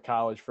Catholic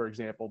college, for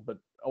example, but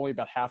only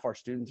about half our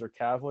students are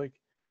Catholic.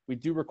 We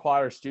do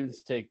require students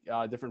to take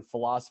different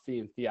philosophy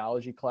and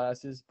theology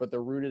classes, but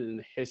they're rooted in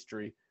the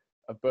history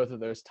of both of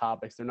those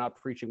topics. They're not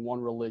preaching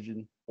one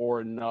religion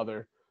or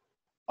another.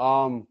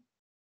 There's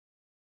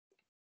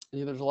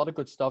a lot of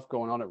good stuff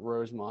going on at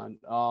Rosemont.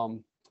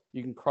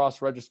 You can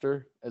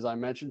cross-register, as I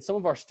mentioned. Some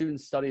of our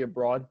students study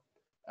abroad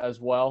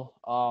as well.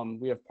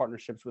 We have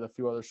partnerships with a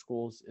few other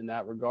schools in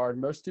that regard.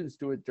 Most students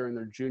do it during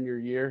their junior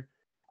year.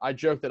 I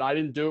joke that I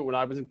didn't do it when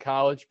I was in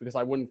college because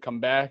I wouldn't come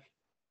back.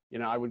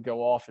 I would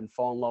go off and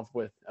fall in love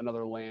with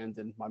another land,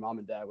 and my mom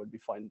and dad would be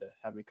fighting to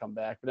have me come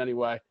back. But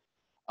anyway,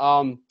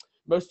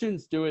 most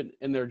students do it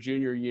in their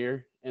junior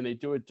year, and they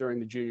do it during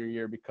the junior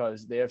year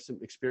because they have some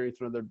experience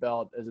under their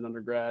belt as an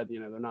undergrad.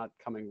 They're not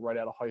coming right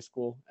out of high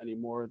school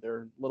anymore.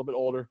 They're a little bit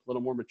older, a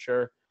little more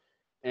mature.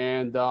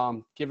 And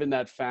given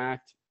that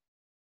fact,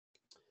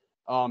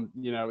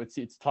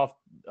 it's tough.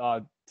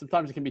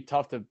 Sometimes it can be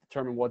tough to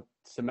determine what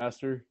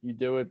semester you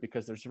do it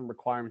because there's different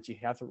requirements you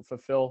have to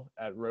fulfill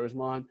at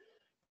Rosemont.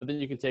 But then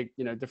you can take,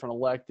 different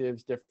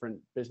electives, different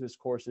business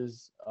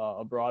courses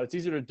abroad. It's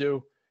easier to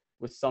do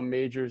with some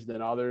majors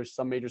than others.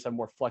 Some majors have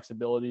more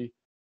flexibility,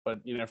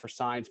 but, for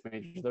science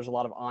majors, there's a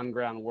lot of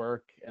on-ground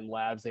work and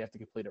labs they have to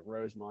complete at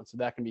Rosemont. So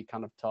that can be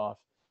kind of tough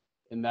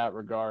in that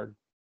regard.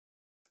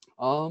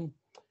 Overall,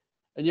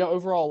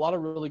 a lot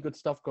of really good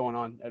stuff going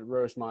on at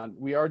Rosemont.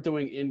 We are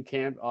doing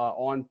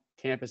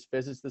on-campus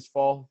visits this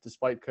fall,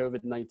 despite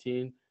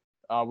COVID-19.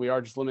 We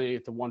are just limiting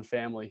it to one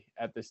family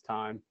at this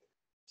time.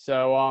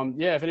 So,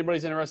 if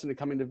anybody's interested in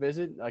coming to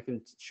visit, I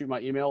can shoot my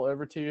email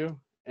over to you.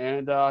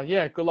 And,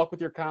 good luck with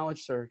your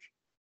college search.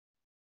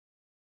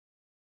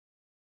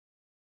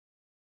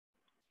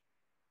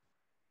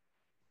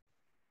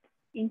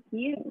 Thank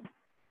you.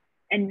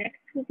 And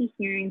next we'll be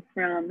hearing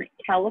from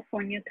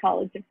California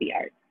College of the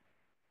Arts.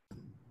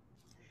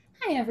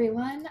 Hi,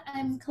 everyone.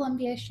 I'm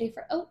Columbia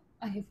Schaefer. Oh,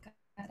 I've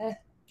got to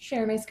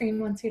share my screen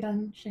once you're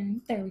done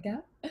sharing. There we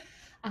go.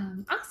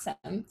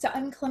 Awesome. So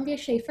I'm Columbia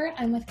Schaefer.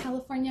 I'm with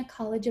California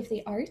College of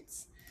the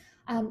Arts.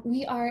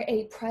 We are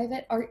a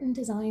private art and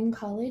design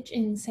college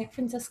in San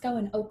Francisco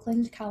and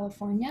Oakland,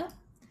 California.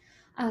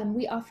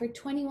 We offer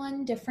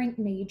 21 different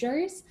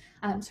majors.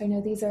 So I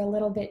know these are a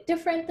little bit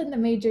different than the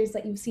majors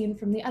that you've seen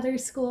from the other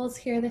schools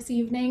here this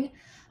evening.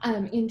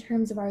 In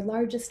terms of our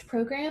largest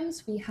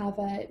programs, we have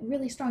a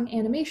really strong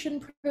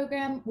animation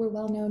program. We're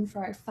well known for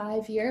our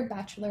 5-year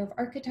Bachelor of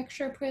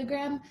Architecture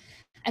program,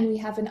 and we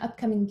have an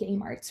upcoming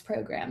game arts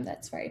program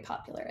that's very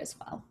popular as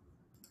well.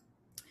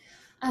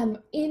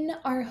 In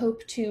our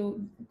hope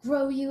to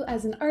grow you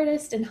as an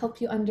artist and help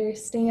you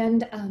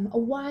understand a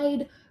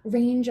wide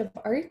range of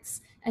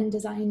arts and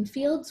design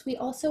fields, we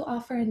also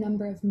offer a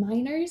number of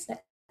minors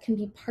that can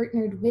be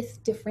partnered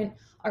with different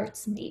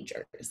arts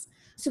majors.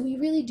 So we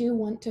really do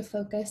want to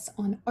focus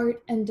on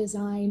art and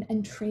design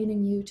and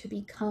training you to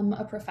become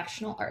a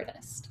professional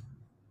artist.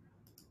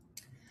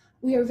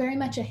 We are very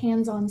much a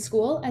hands-on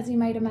school, as you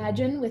might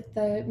imagine, with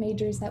the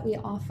majors that we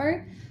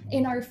offer.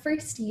 In our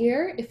first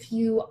year, if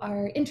you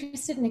are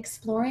interested in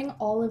exploring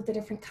all of the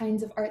different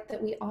kinds of art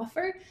that we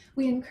offer,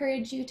 we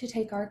encourage you to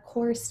take our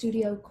core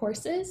studio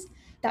courses.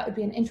 That would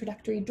be an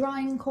introductory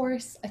drawing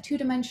course, a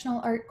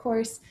 2-dimensional art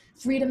course,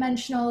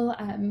 3-dimensional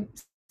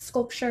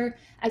sculpture,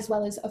 as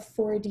well as a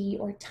 4D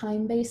or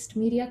time-based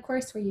media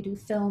course where you do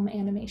film,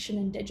 animation,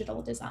 and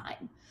digital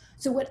design.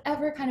 So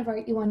whatever kind of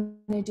art you want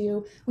to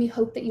do, we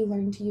hope that you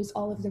learn to use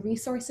all of the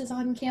resources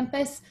on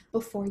campus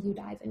before you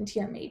dive into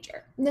your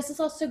major. And this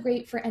is also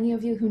great for any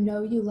of you who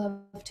know you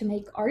love to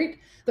make art,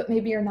 but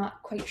maybe you're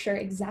not quite sure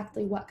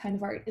exactly what kind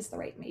of art is the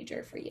right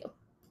major for you.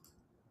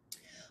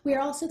 We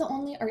are also the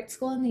only art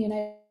school in the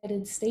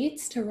United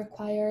States to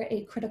require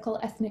a critical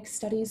ethnic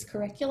studies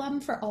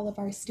curriculum for all of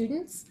our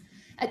students.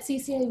 At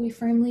CCA, we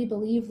firmly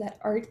believe that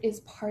art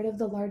is part of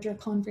the larger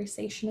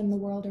conversation in the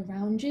world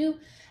around you,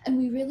 and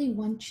we really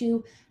want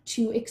you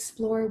to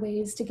explore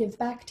ways to give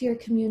back to your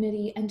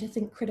community and to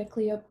think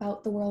critically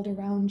about the world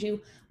around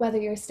you, whether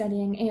you're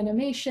studying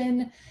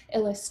animation,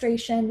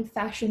 illustration,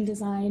 fashion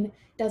design,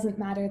 doesn't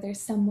matter,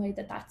 there's some way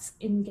that that's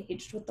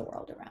engaged with the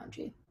world around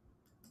you.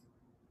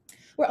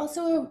 We're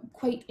also a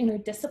quite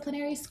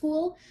interdisciplinary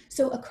school,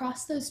 so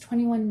across those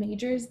 21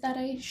 majors that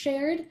I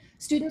shared,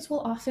 students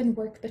will often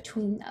work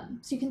between them.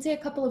 So you can see a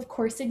couple of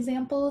course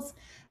examples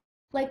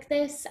like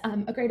this.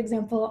 A great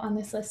example on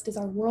this list is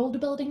our world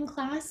building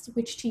class,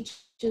 which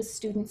teaches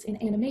students in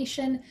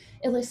animation,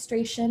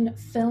 illustration,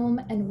 film,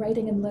 and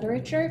writing and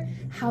literature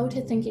how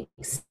to think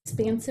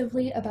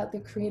expansively about the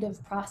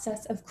creative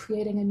process of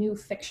creating a new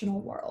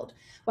fictional world,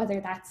 whether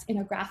that's in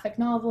a graphic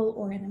novel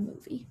or in a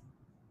movie.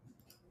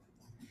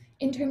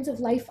 In terms of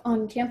life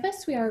on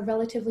campus, we are a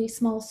relatively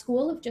small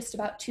school of just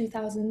about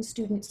 2,000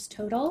 students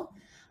total.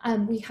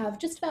 We have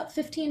just about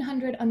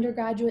 1,500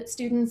 undergraduate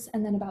students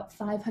and then about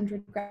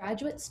 500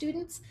 graduate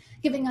students,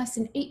 giving us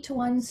an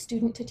 8-to-1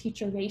 student to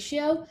teacher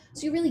ratio.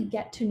 So you really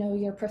get to know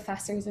your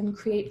professors and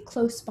create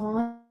close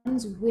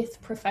bonds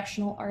with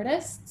professional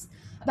artists.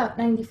 About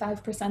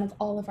 95% of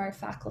all of our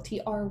faculty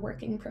are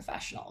working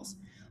professionals.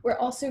 We're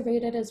also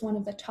rated as one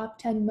of the top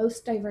 10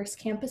 most diverse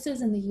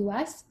campuses in the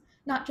US.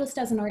 not just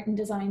as an art and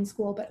design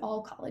school, but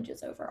all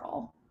colleges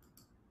overall.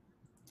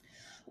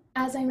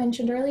 As I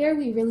mentioned earlier,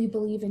 we really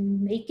believe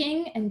in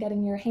making and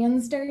getting your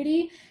hands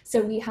dirty. So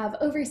we have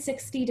over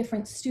 60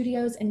 different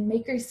studios and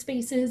maker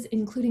spaces,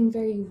 including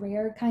very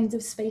rare kinds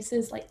of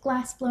spaces like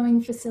glass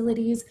blowing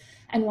facilities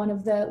and one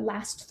of the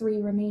last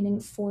 3 remaining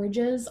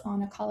forges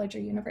on a college or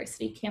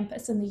university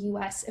campus in the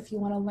US if you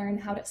want to learn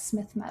how to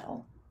smith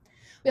metal.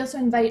 We also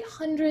invite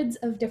hundreds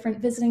of different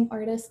visiting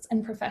artists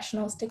and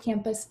professionals to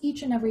campus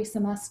each and every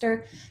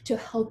semester to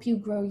help you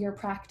grow your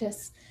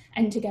practice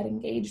and to get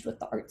engaged with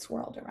the arts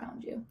world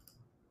around you.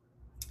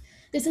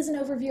 This is an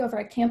overview of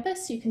our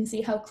campus. You can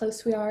see how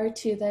close we are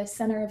to the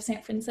center of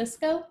San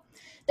Francisco.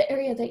 The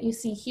area that you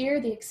see here,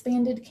 the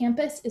expanded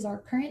campus, is our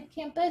current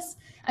campus,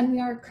 and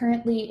we are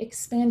currently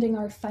expanding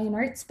our fine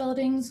arts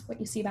buildings. What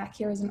you see back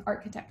here is an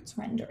architect's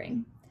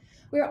rendering.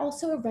 We are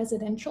also a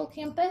residential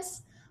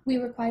campus. We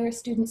require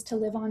students to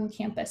live on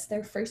campus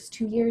their first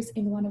 2 years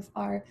in one of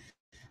our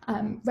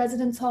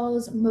residence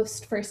halls.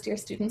 Most first-year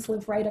students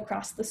live right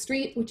across the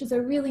street, which is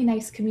a really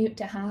nice commute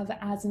to have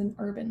as an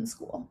urban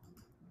school.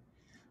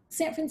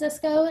 San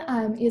Francisco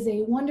is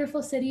a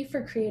wonderful city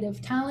for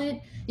creative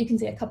talent. You can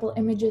see a couple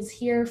images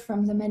here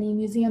from the many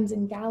museums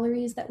and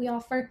galleries that we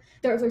offer.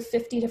 There are over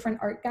 50 different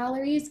art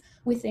galleries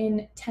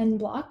within 10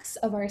 blocks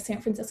of our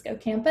San Francisco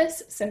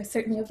campus, so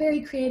certainly a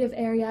very creative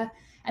area.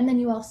 And then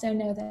you also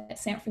know that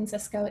San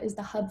Francisco is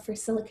the hub for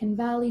Silicon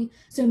Valley,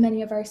 so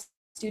many of our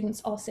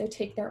students also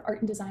take their art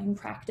and design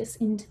practice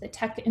into the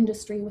tech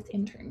industry with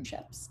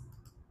internships.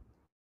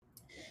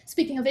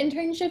 Speaking of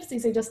internships,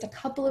 these are just a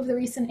couple of the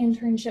recent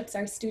internships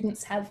our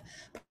students have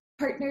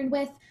partnered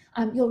with.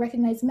 You'll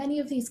recognize many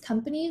of these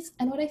companies,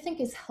 and what I think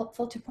is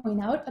helpful to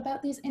point out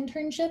about these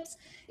internships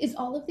is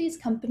all of these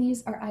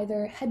companies are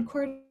either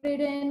headquartered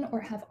in or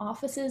have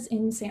offices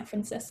in San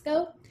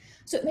Francisco.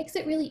 So it makes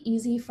it really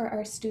easy for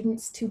our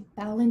students to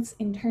balance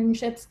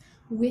internships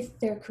with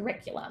their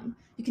curriculum.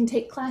 You can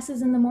take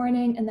classes in the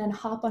morning and then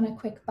hop on a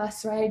quick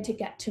bus ride to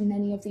get to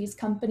many of these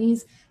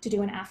companies to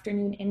do an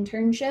afternoon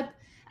internship.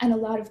 And a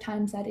lot of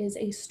times that is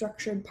a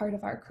structured part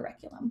of our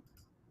curriculum.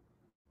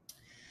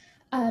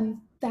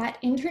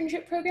 That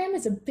internship program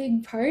is a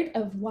big part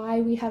of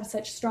why we have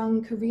such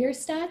strong career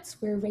stats.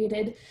 We're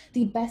rated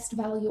the best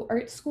value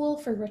art school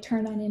for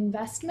return on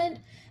investment,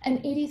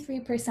 and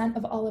 83%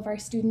 of all of our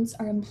students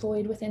are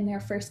employed within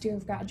their first year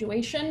of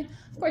graduation.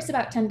 Of course,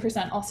 about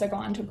 10% also go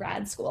on to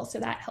grad school, so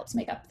that helps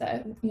make up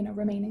the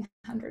remaining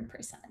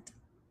 100%.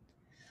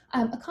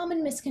 A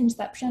common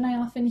misconception I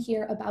often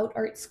hear about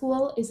art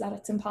school is that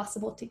it's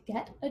impossible to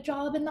get a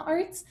job in the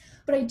arts,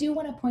 but I do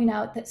want to point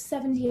out that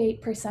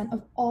 78%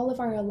 of all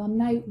of our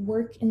alumni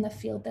work in the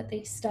field that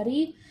they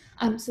study,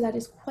 so that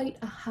is quite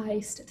a high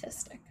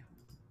statistic.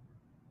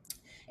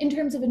 In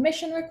terms of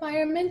admission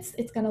requirements,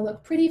 it's going to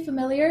look pretty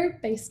familiar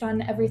based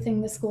on everything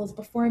the schools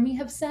before me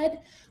have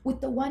said, with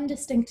the one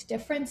distinct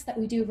difference that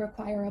we do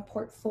require a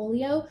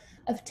portfolio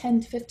of 10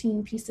 to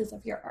 15 pieces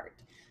of your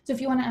art. So if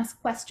you want to ask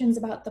questions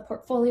about the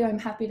portfolio, I'm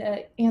happy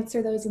to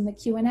answer those in the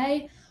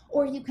Q&A,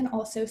 or you can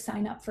also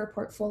sign up for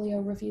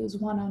portfolio reviews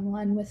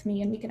one-on-one with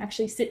me, and we can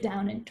actually sit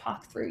down and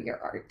talk through your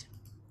art.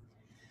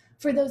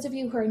 For those of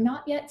you who are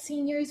not yet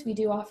seniors, we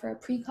do offer a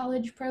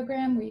pre-college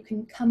program where you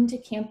can come to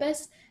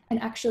campus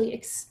and actually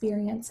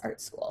experience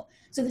art school.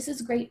 So this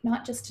is great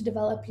not just to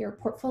develop your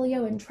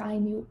portfolio and try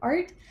new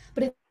art,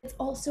 but it's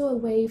also a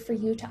way for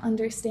you to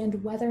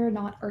understand whether or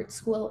not art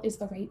school is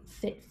the right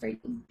fit for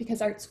you,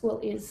 because art school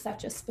is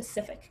such a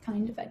specific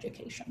kind of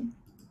education.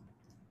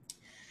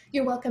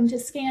 You're welcome to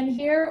scan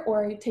here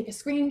or take a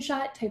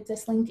screenshot, type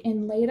this link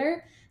in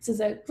later. This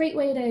is a great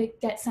way to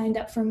get signed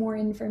up for more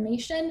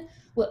information.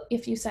 Well,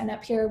 if you sign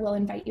up here, we'll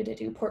invite you to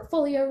do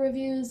portfolio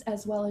reviews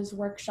as well as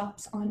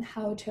workshops on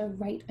how to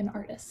write an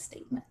artist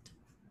statement.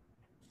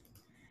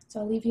 So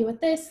I'll leave you with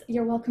this.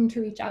 You're welcome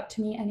to reach out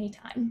to me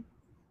anytime.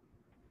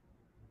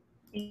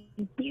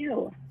 Thank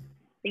you.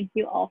 Thank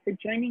you all for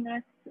joining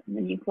us.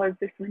 When you close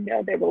this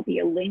window, there will be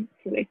a link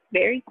to a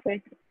very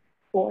quick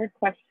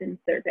 4-question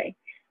survey.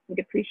 We'd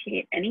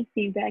appreciate any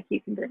feedback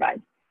you can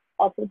provide.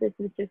 Also, this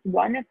is just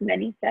one of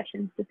many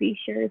sessions, so be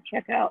sure to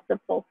check out the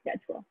full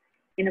schedule.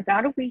 In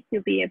about a week,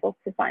 you'll be able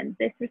to find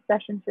this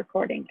session's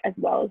recording as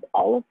well as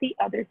all of the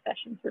other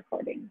sessions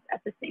recordings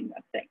at the same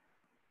website.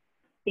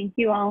 Thank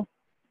you all.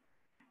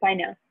 Bye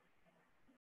now.